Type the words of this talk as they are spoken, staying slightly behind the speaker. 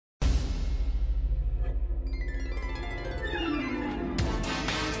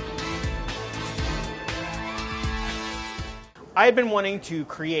I've been wanting to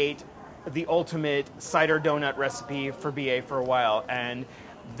create the ultimate cider donut recipe for BA for a while, and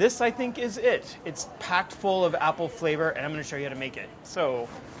this, I think, is it. It's packed full of apple flavor, and I'm going to show you how to make it. So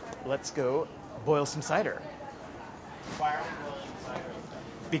let's go boil some cider. Why are we boiling cider?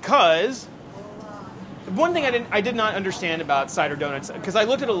 Because one thing I did not understand about cider donuts, because I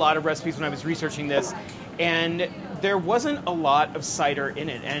looked at a lot of recipes when I was researching this, and there wasn't a lot of cider in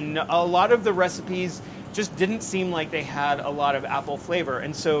it. And a lot of the recipes just didn't seem like they had a lot of apple flavor.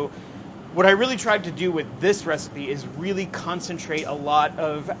 And so what I really tried to do with this recipe is really concentrate a lot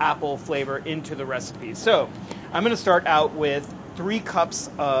of apple flavor into the recipe. So I'm going to start out with 3 cups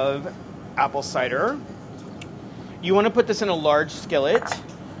of apple cider. You want to put this in a large skillet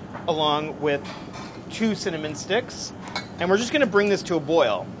along with 2 cinnamon sticks. And we're just going to bring this to a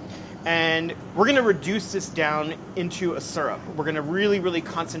boil. And we're going to reduce this down into a syrup. We're going to really, really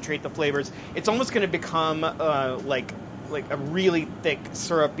concentrate the flavors. It's almost going to become like a really thick,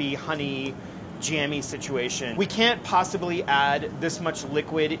 syrupy, honey, jammy situation. We can't possibly add this much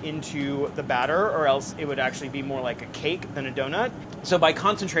liquid into the batter, or else it would actually be more like a cake than a donut. So by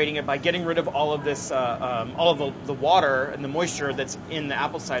concentrating it, by getting rid of all of this, all of the water and the moisture that's in the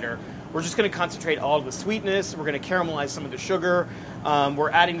apple cider, we're just going to concentrate all of the sweetness. We're going to caramelize some of the sugar.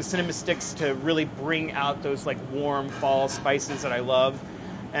 We're adding the cinnamon sticks to really bring out those like warm fall spices that I love.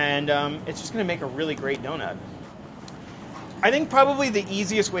 And it's just going to make a really great donut. I think probably the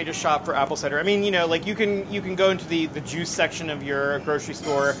easiest way to shop for apple cider, I mean, you know, like you can go into the juice section of your grocery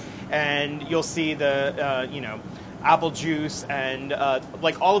store and you'll see the, you know, apple juice and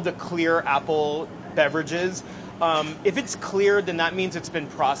like all of the clear apple beverages. If it's clear, then that means it's been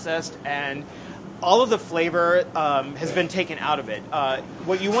processed and all of the flavor has been taken out of it.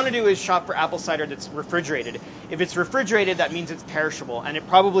 What you want to do is shop for apple cider that's refrigerated. If it's refrigerated, that means it's perishable, and it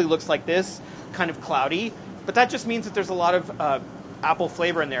probably looks like this, kind of cloudy. But that just means that there's a lot of apple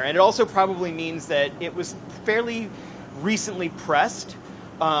flavor in there. And it also probably means that it was fairly recently pressed.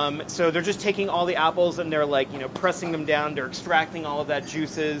 So they're just taking all the apples and they're like, you know, pressing them down. They're extracting all of that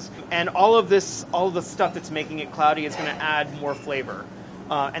juices. And all of the stuff that's making it cloudy is going to add more flavor.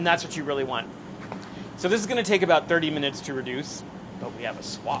 And that's what you really want. So this is going to take about 30 minutes to reduce, but we have a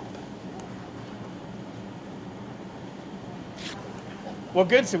swap. Well,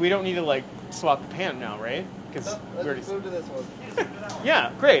 good. So we don't need to like swap the pan now, right? Because let's move to this one.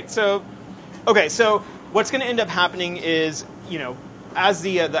 Yeah, great. So, okay, so what's going to end up happening is, you know, as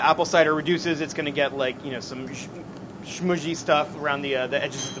the apple cider reduces, it's going to get like, you know, some schmudgy stuff around the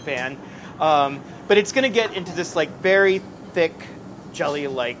edges of the pan, but it's going to get into this like very thick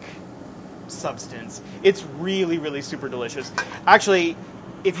jelly-like substance. It's really, really super delicious. Actually,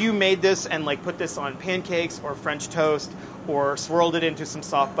 if you made this and like put this on pancakes or French toast or swirled it into some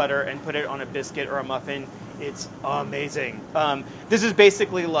soft butter and put it on a biscuit or a muffin, it's amazing. This is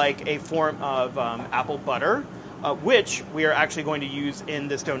basically like a form of apple butter, which we are actually going to use in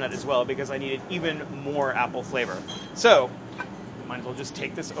this donut as well because I needed even more apple flavor. So, might as well just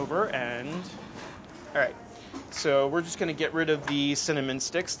take this over and, all right. So we're just going to get rid of the cinnamon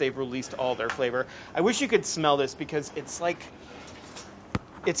sticks. They've released all their flavor. I wish you could smell this because it's like,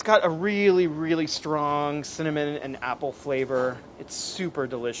 it's got a really, really strong cinnamon and apple flavor. It's super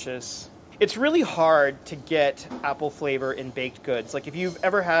delicious. It's really hard to get apple flavor in baked goods. Like if you've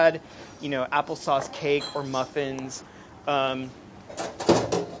ever had, you know, applesauce cake or muffins,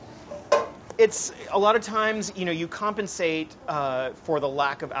 it's a lot of times, you know, you compensate for the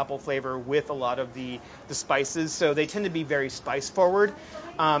lack of apple flavor with a lot of the spices. So they tend to be very spice forward.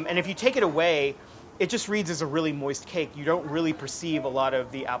 And if you take it away, it just reads as a really moist cake. You don't really perceive a lot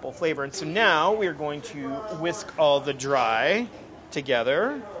of the apple flavor. And so now we are going to whisk all the dry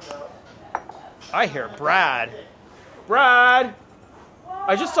together. I hear Brad. Brad!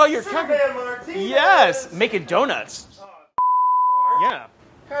 I just saw your cafe. Yes, making donuts. Yeah.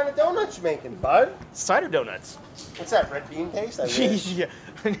 What kind of donuts you making, bud? Cider donuts. What's that, red bean taste? I wish.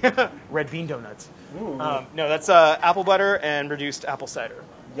 Yeah. Red bean donuts. No, that's apple butter and reduced apple cider.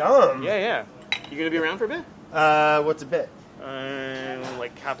 Yum. Yeah, yeah. You gonna be around for a bit? What's a bit?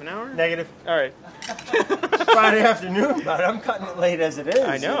 Like half an hour? Negative. All right. Friday afternoon, but I'm cutting it late as it is.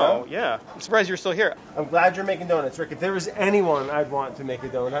 I know, yeah. I'm surprised you're still here. I'm glad you're making donuts, Rick. If there was anyone I'd want to make a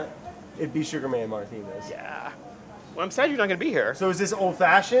donut, it'd be Sugar Man Martinez. Yeah. Well, I'm sad you're not going to be here. So is this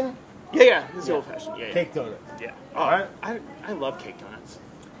old-fashioned? Yeah. This is old-fashioned. Yeah. Cake donut. Yeah. All right. I love cake donuts.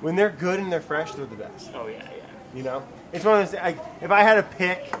 When they're good and they're fresh, they're the best. Oh, yeah. You know? It's one of those, if I had to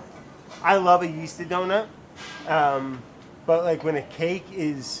pick, I love a yeasted donut, but like when a cake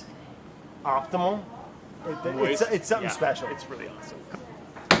is optimal, it's something special. It's really awesome.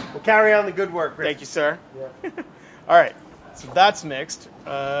 We'll carry on the good work, Rick. Thank you, sir. Yeah. All right. So that's mixed.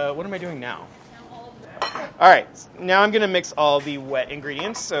 What am I doing now? All right, now I'm gonna mix all the wet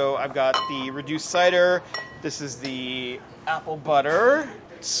ingredients. So I've got the reduced cider. This is the apple butter.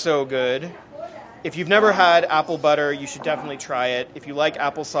 So good. If you've never had apple butter, you should definitely try it. If you like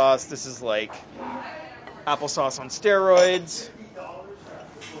applesauce, this is like applesauce on steroids.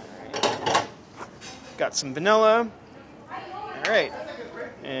 Got some vanilla. All right,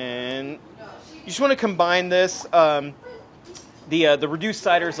 and you just want to combine this. The reduced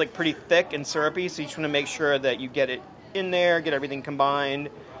cider is like pretty thick and syrupy, so you just want to make sure that you get it in there, get everything combined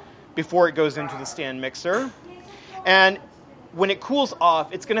before it goes into the stand mixer. And when it cools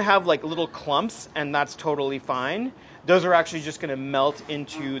off, it's going to have like little clumps, and that's totally fine. Those are actually just going to melt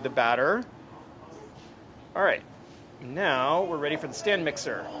into the batter. All right, now we're ready for the stand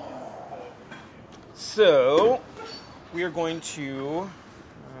mixer. So we are going to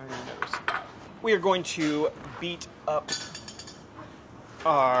beat up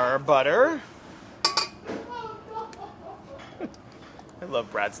our butter. I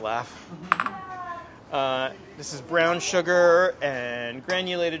love Brad's laugh. This is brown sugar and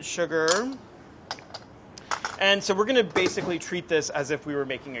granulated sugar. And so we're going to basically treat this as if we were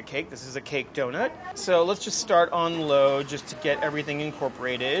making a cake. This is a cake donut. So let's just start on low just to get everything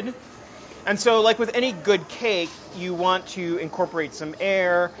incorporated. And so like with any good cake, you want to incorporate some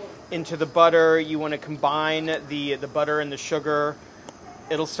air into the butter. You want to combine the butter and the sugar.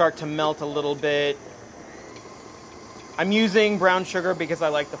 It'll start to melt a little bit. I'm using brown sugar because I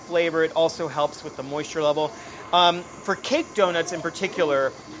like the flavor. It also helps with the moisture level. For cake donuts in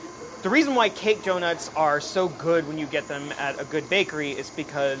particular, the reason why cake donuts are so good when you get them at a good bakery is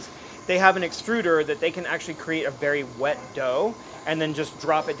because they have an extruder that they can actually create a very wet dough and then just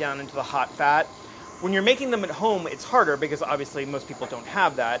drop it down into the hot fat. When you're making them at home, it's harder because obviously most people don't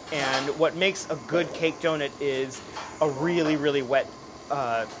have that. And what makes a good cake donut is a really, really wet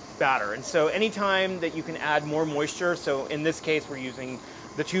batter. And so anytime that you can add more moisture, so in this case we're using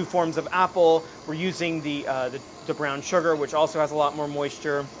the two forms of apple, we're using the brown sugar, which also has a lot more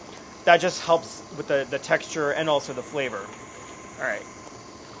moisture. That just helps with the texture and also the flavor. All right,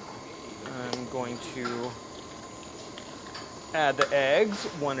 I'm going to add the eggs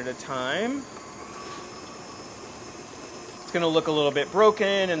one at a time. It's going to look a little bit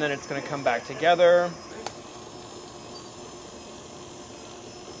broken, and then it's going to come back together.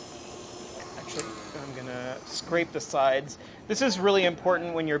 Actually, I'm going to scrape the sides. This is really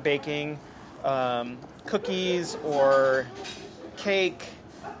important when you're baking cookies or cake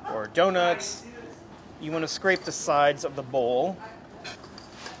or donuts. You want to scrape the sides of the bowl.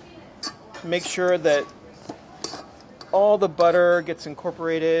 Make sure that all the butter gets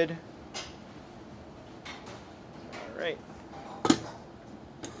incorporated. All right.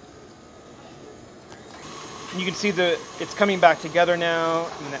 And you can see it's coming back together now.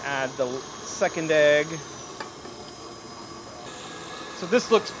 I'm going to add the second egg. So this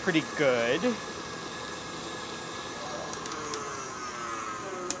looks pretty good.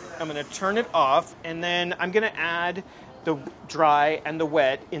 I'm going to turn it off, and then I'm going to add the dry and the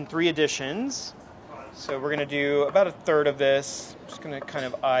wet in 3 additions. So we're going to do about a third of this. I'm just going to kind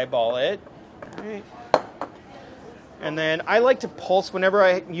of eyeball it. All right. And then I like to pulse whenever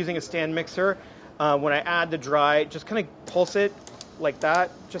I'm using a stand mixer. When I add the dry, just kind of pulse it like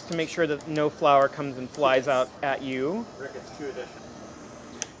that, just to make sure that no flour comes and flies out at you. Rick, it's 2 additions.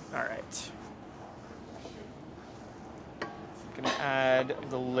 All right. I'm going to add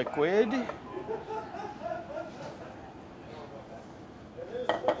the liquid.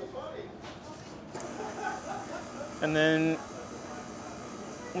 And then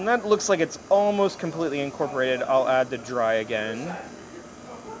when that looks like it's almost completely incorporated, I'll add the dry again.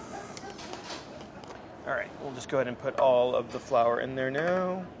 All right, we'll just go ahead and put all of the flour in there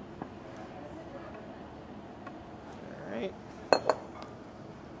now. All right.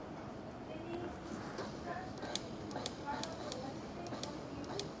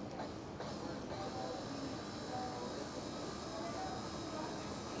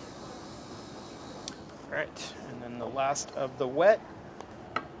 All right, and then the last of the wet.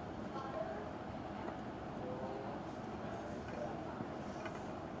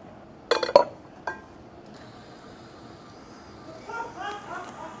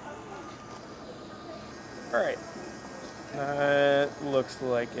 All right, that looks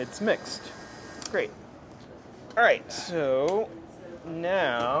like it's mixed. Great. All right, so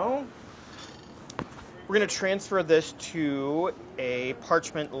now we're going to transfer this to a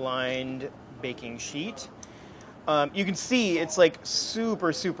parchment-lined baking sheet. You can see it's like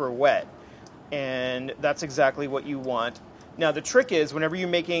super, super wet, and that's exactly what you want. Now the trick is, whenever you're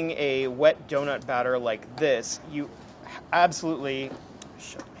making a wet donut batter like this, you absolutely,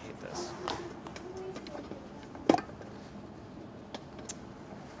 shit, I hate this.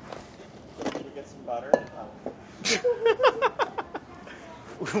 Should we get some butter?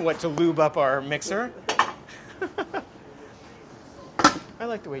 What, to lube up our mixer? I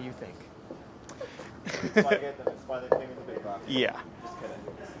like the way you think. That's why they came in the big box. Yeah.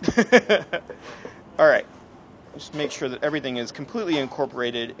 Just kidding. All right. Just make sure that everything is completely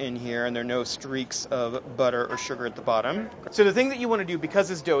incorporated in here and there are no streaks of butter or sugar at the bottom. So the thing that you want to do, because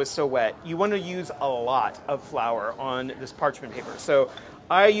this dough is so wet, you want to use a lot of flour on this parchment paper. So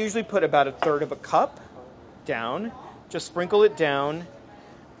I usually put about 1/3 cup down. Just sprinkle it down.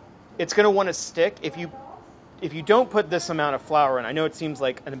 It's going to want to stick. If you don't put this amount of flour in, I know it seems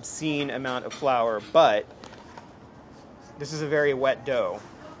like an obscene amount of flour, but this is a very wet dough.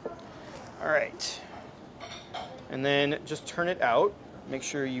 All right. And then just turn it out. Make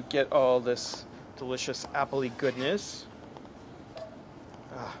sure you get all this delicious appley goodness.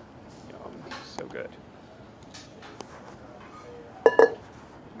 Ah, yum, so good.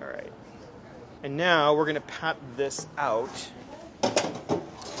 All right. And now we're gonna pat this out.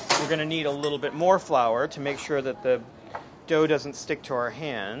 We're gonna need a little bit more flour to make sure that the dough doesn't stick to our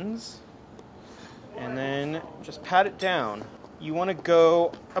hands. And then just pat it down. You want to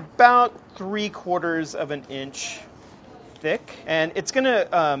go about 3/4 of an inch thick. And it's going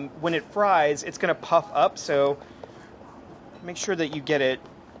to, when it fries, it's going to puff up. So make sure that you get it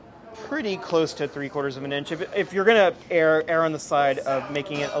pretty close to 3/4 of an inch. If you're going to err on the side of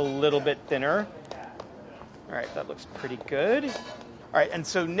making it a little bit thinner. All right, that looks pretty good. All right, and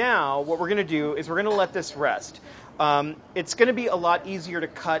so now what we're going to do is we're going to let this rest. It's going to be a lot easier to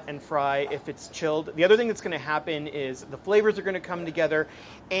cut and fry if it's chilled. The other thing that's going to happen is the flavors are going to come together,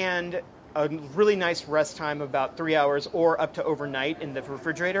 and a really nice rest time of about 3 hours or up to overnight in the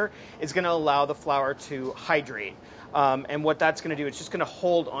refrigerator is going to allow the flour to hydrate. And what that's going to do, it's just going to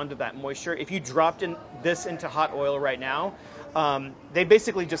hold onto that moisture. If you dropped this into hot oil right now, they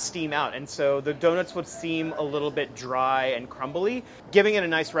basically just steam out, and so the donuts would seem a little bit dry and crumbly. Giving it a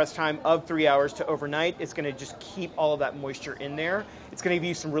nice rest time of 3 hours to overnight is going to just keep all of that moisture in there. It's going to give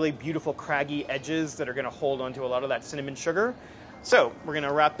you some really beautiful craggy edges that are going to hold onto a lot of that cinnamon sugar. So we're going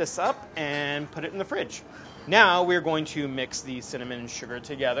to wrap this up and put it in the fridge. Now we're going to mix the cinnamon and sugar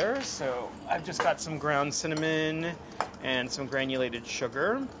together. So I've just got some ground cinnamon and some granulated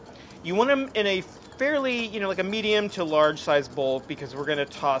sugar. You want them in a fairly, like a medium to large size bowl, because we're going to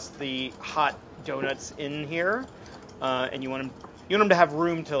toss the hot donuts in here, and you want them to have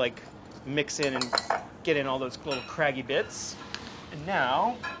room to like mix in and get in all those little craggy bits. And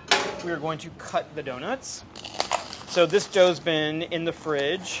now we're going to cut the donuts. So this dough's been in the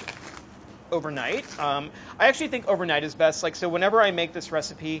fridge overnight. I actually think overnight is best. So whenever I make this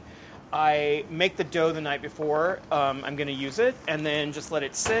recipe, I make the dough the night before I'm going to use it, and then just let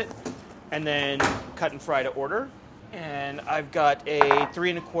it sit, and then cut and fry to order. And I've got a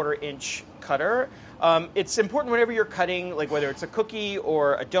 3¼ inch cutter. It's important whenever you're cutting, like whether it's a cookie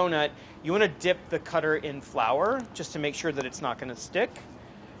or a donut, you want to dip the cutter in flour just to make sure that it's not going to stick.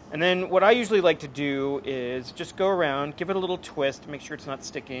 And then what I usually like to do is just go around, give it a little twist, make sure it's not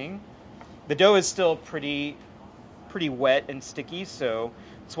sticking. The dough is still pretty wet and sticky, so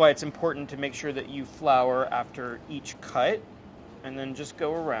that's why it's important to make sure that you flour after each cut. And then just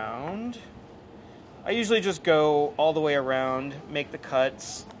go around. I usually just go all the way around, make the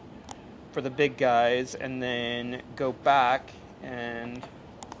cuts for the big guys, and then go back and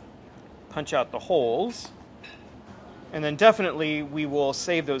punch out the holes. And then definitely we will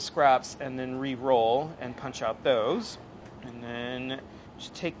save those scraps and then re-roll and punch out those. And then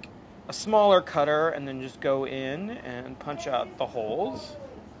just take a smaller cutter and then just go in and punch out the holes.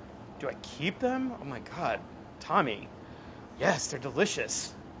 Do I keep them? Oh my God, Tommy. Yes, they're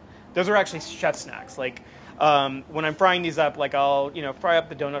delicious. Those are actually chef snacks. When I'm frying these up, I'll fry up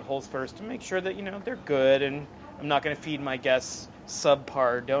the donut holes first to make sure that they're good, and I'm not going to feed my guests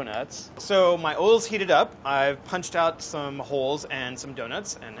subpar donuts. So my oil's heated up. I've punched out some holes and some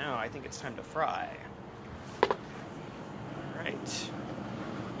donuts, and now I think it's time to fry. All right.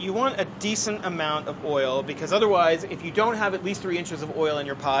 You want a decent amount of oil, because otherwise, if you don't have at least 3 inches of oil in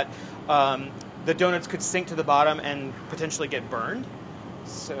your pot, the donuts could sink to the bottom and potentially get burned.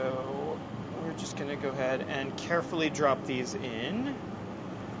 So we're just going to go ahead and carefully drop these in.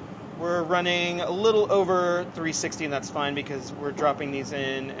 We're running a little over 360, and that's fine because we're dropping these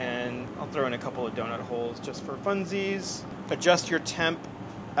in, and I'll throw in a couple of donut holes just for funsies. Adjust your temp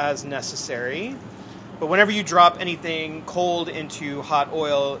as necessary. But whenever you drop anything cold into hot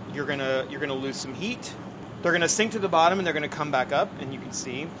oil, you're gonna lose some heat. They're going to sink to the bottom and they're going to come back up, and you can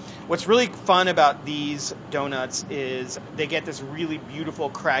see. What's really fun about these donuts is they get this really beautiful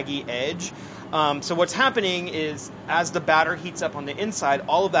craggy edge. So what's happening is as the batter heats up on the inside,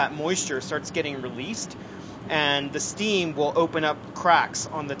 all of that moisture starts getting released, and the steam will open up cracks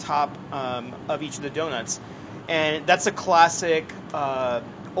on the top of each of the donuts. And that's a classic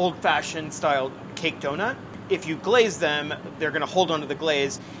old-fashioned style cake donut. If you glaze them, they're going to hold onto the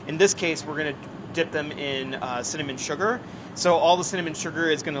glaze. In this case, we're going to dip them in cinnamon sugar. So all the cinnamon sugar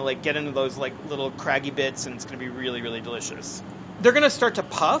is going to like get into those like little craggy bits, and it's going to be really, really delicious. They're going to start to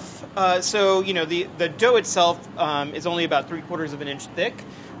puff. So, you know, the dough itself is only about 3/4 of an inch thick,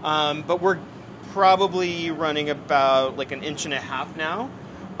 but we're probably running about like 1.5 inches now.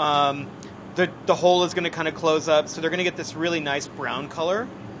 The hole is going to kind of close up, so they're going to get this really nice brown color.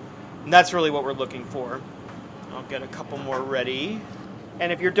 And that's really what we're looking for. I'll get a couple more ready.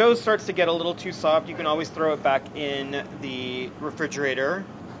 And if your dough starts to get a little too soft, you can always throw it back in the refrigerator.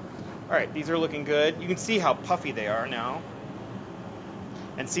 All right, these are looking good. You can see how puffy they are now.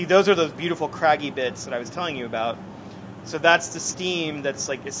 And see, those are those beautiful craggy bits that I was telling you about. So that's the steam that's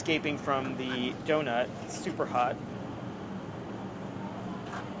like escaping from the donut. It's super hot.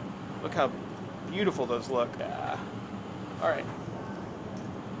 Look how beautiful those look. Yeah. All right.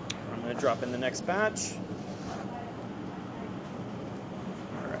 I'm going to drop in the next batch.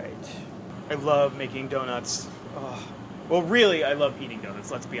 I love making donuts. Oh. Well, really, I love eating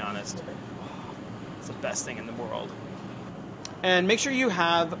donuts, let's be honest. Oh, it's the best thing in the world. And make sure you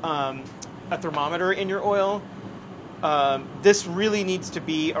have a thermometer in your oil. This really needs to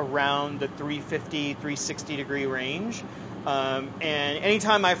be around the 350, 360 degree range. And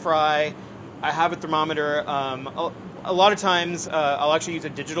anytime I fry, I have a thermometer. A lot of times, I'll actually use a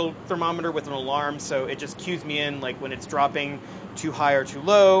digital thermometer with an alarm, so it just cues me in like when it's dropping too high or too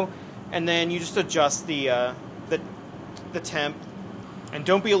low. And then you just adjust the temp, and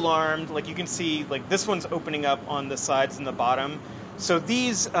don't be alarmed. Like you can see, like this one's opening up on the sides and the bottom. So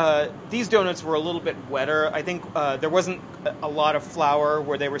these donuts were a little bit wetter. I think there wasn't a lot of flour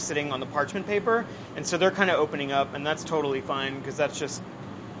where they were sitting on the parchment paper, and so they're kind of opening up, and that's totally fine because that's just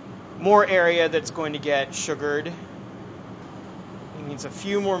more area that's going to get sugared. It needs a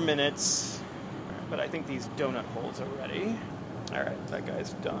few more minutes, but I think these donut holes are ready. All right, that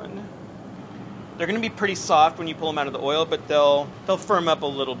guy's done. They're going to be pretty soft when you pull them out of the oil, but they'll firm up a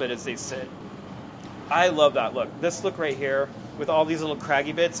little bit as they sit. I love that look. This look right here with all these little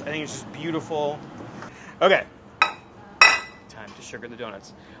craggy bits, I think it's just beautiful. Okay, time to sugar the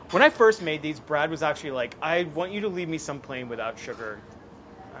donuts. When I first made these, Brad was actually like, I want you to leave me some plain without sugar.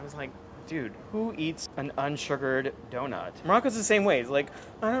 I was like, dude, who eats an unsugared donut? Morocco's the same way. It's like,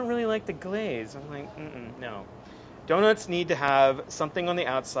 I don't really like the glaze. I'm like, no. Donuts need to have something on the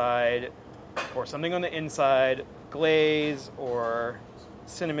outside or something on the inside, glaze or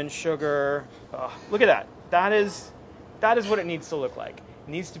cinnamon sugar. Oh, look at that. That is what it needs to look like.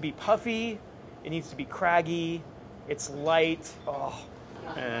 It needs to be puffy. It needs to be craggy. It's light. Oh,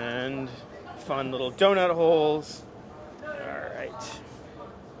 and fun little donut holes. All right.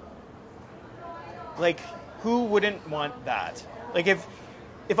 Like, who wouldn't want that? Like,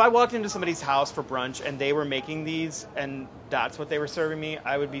 if I walked into somebody's house for brunch and they were making these and that's what they were serving me,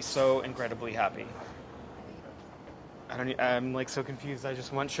 I would be so incredibly happy. I'm like so confused. I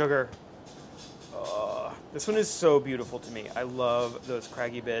just want sugar. Oh, this one is so beautiful to me. I love those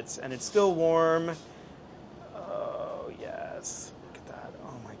craggy bits, and it's still warm. Oh, yes. Look at that.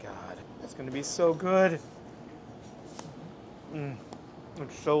 Oh, my God. It's going to be so good.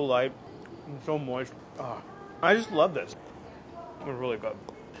 It's so light and so moist. Oh, I just love this. It's really good.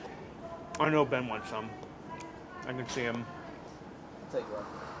 I know Ben wants some. I can see him. Take one.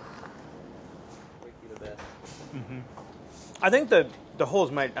 Make you the best. I think the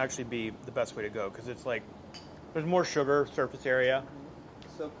holes might actually be the best way to go because it's like there's more sugar surface area.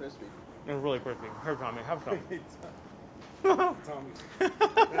 So crispy. It's really crispy. Here, Tommy, have some. Tommy.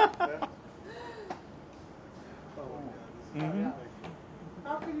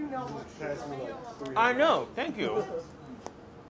 How can you not watch? I know. Thank you.